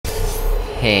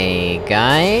Hey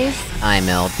guys, I'm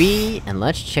LB, and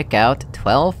let's check out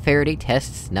 12 Faraday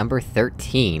Tests number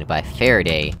 13 by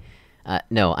Faraday.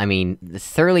 No, I mean, the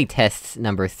Surly Tests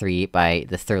number 3 by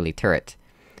the Surly Turret.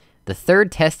 The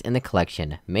third test in the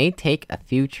collection, may take a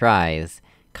few tries.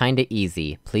 Kinda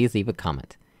easy, please leave a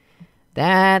comment.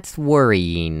 That's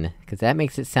worrying, cause that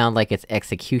makes it sound like it's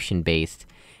execution-based.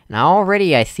 And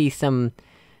already I see some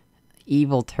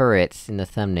evil turrets in the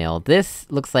thumbnail. This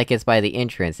looks like it's by the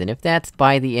entrance, and if that's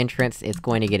by the entrance, it's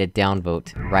going to get a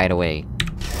downvote right away.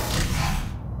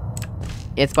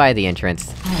 It's by the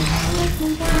entrance.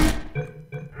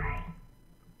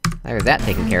 There's that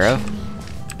taken care of.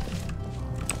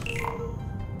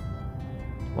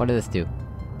 What did this do?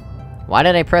 Why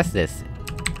did I press this?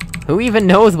 Who even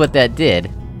knows what that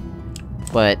did?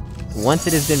 But, once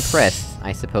it has been pressed,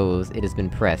 I suppose, it has been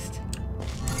pressed.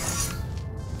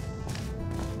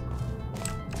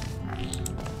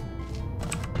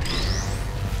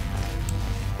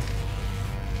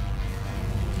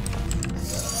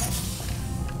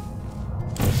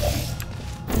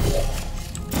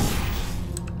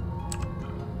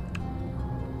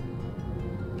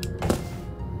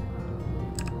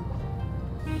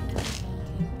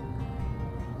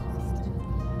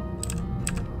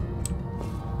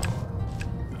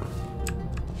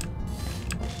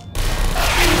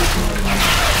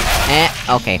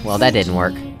 Okay, well that didn't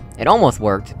work. It almost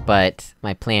worked, but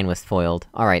my plan was foiled.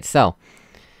 Alright, so...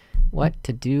 what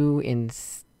to do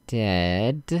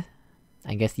instead...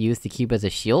 I guess use the cube as a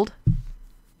shield?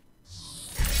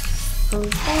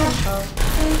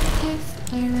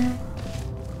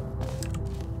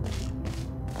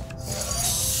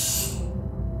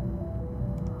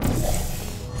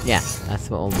 Yeah, that's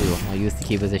what we'll do. I'll use the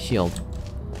cube as a shield.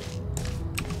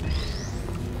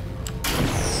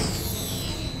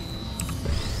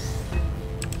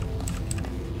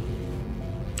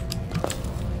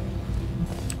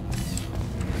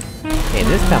 Okay,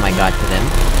 this time I got to them.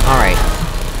 Alright.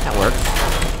 That works.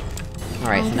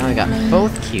 Alright, so now we got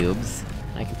both cubes.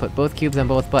 I can put both cubes on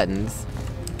both buttons.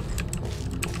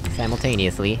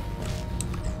 Simultaneously.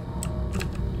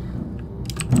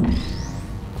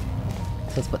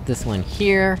 So let's put this one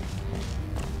here.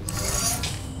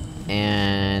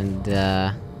 And,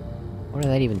 what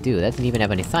does that even do? That doesn't even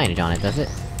have any signage on it, does it?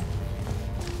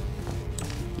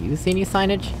 Do you see any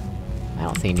signage? I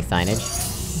don't see any signage.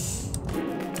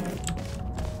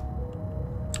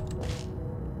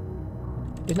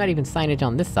 There's not even signage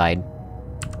on this side.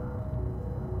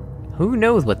 Who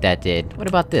knows what that did? What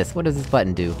about this? What does this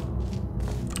button do?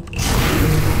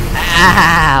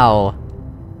 Ow!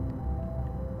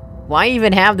 Why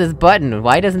even have this button?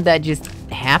 Why doesn't that just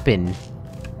happen?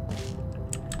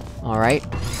 Alright.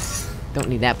 Don't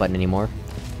need that button anymore.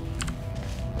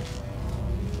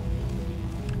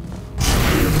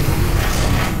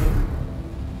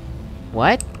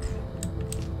 What?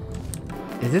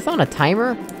 Is this on a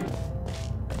timer?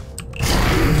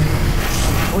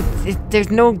 Oh,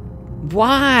 there's no...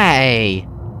 Why?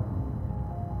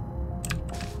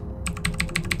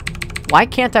 Why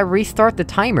can't I restart the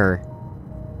timer?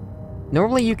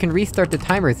 Normally you can restart the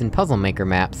timers in Puzzle Maker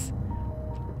maps.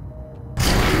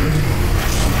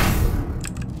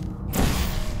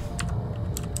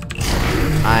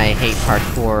 I hate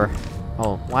parkour.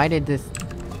 Oh, why did this...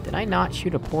 Did I not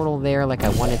shoot a portal there like I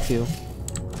wanted to?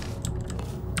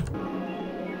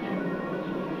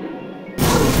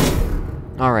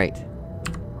 Alright.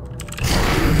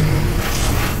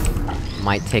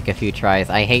 Might take a few tries.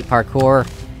 I hate parkour.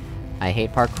 I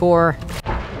hate parkour.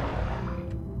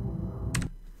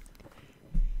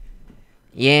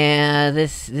 Yeah,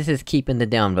 this is keeping the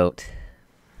downvote.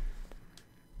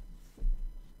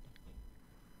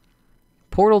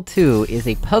 Portal 2 is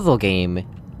a puzzle game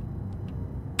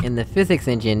in the physics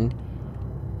engine,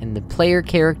 and the player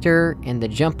character and the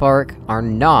jump arc are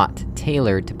not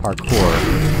tailored to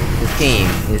parkour. This game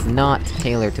is not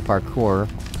tailored to parkour.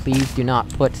 Please do not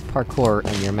put parkour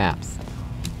in your maps.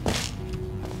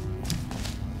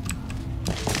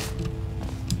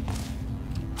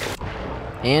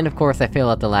 And of course I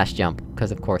failed at the last jump,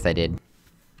 because of course I did.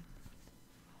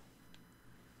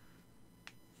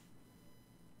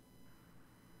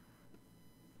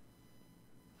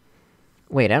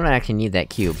 Wait, I don't actually need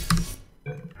that cube.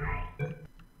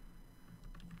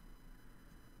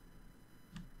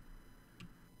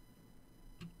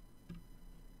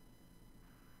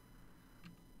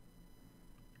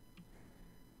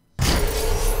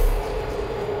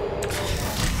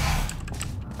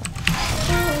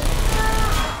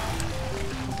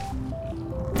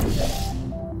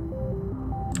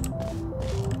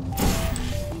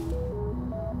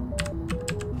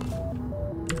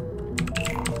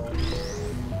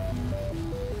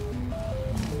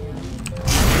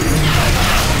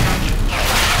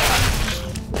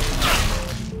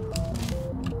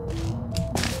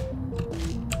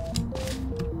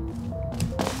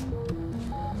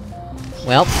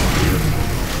 Well...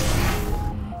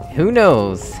 who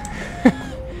knows?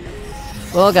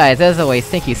 Well guys, as always,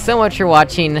 thank you so much for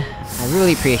watching, I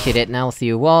really appreciate it, and I will see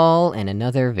you all in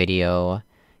another video.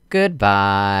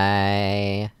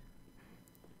 Goodbye!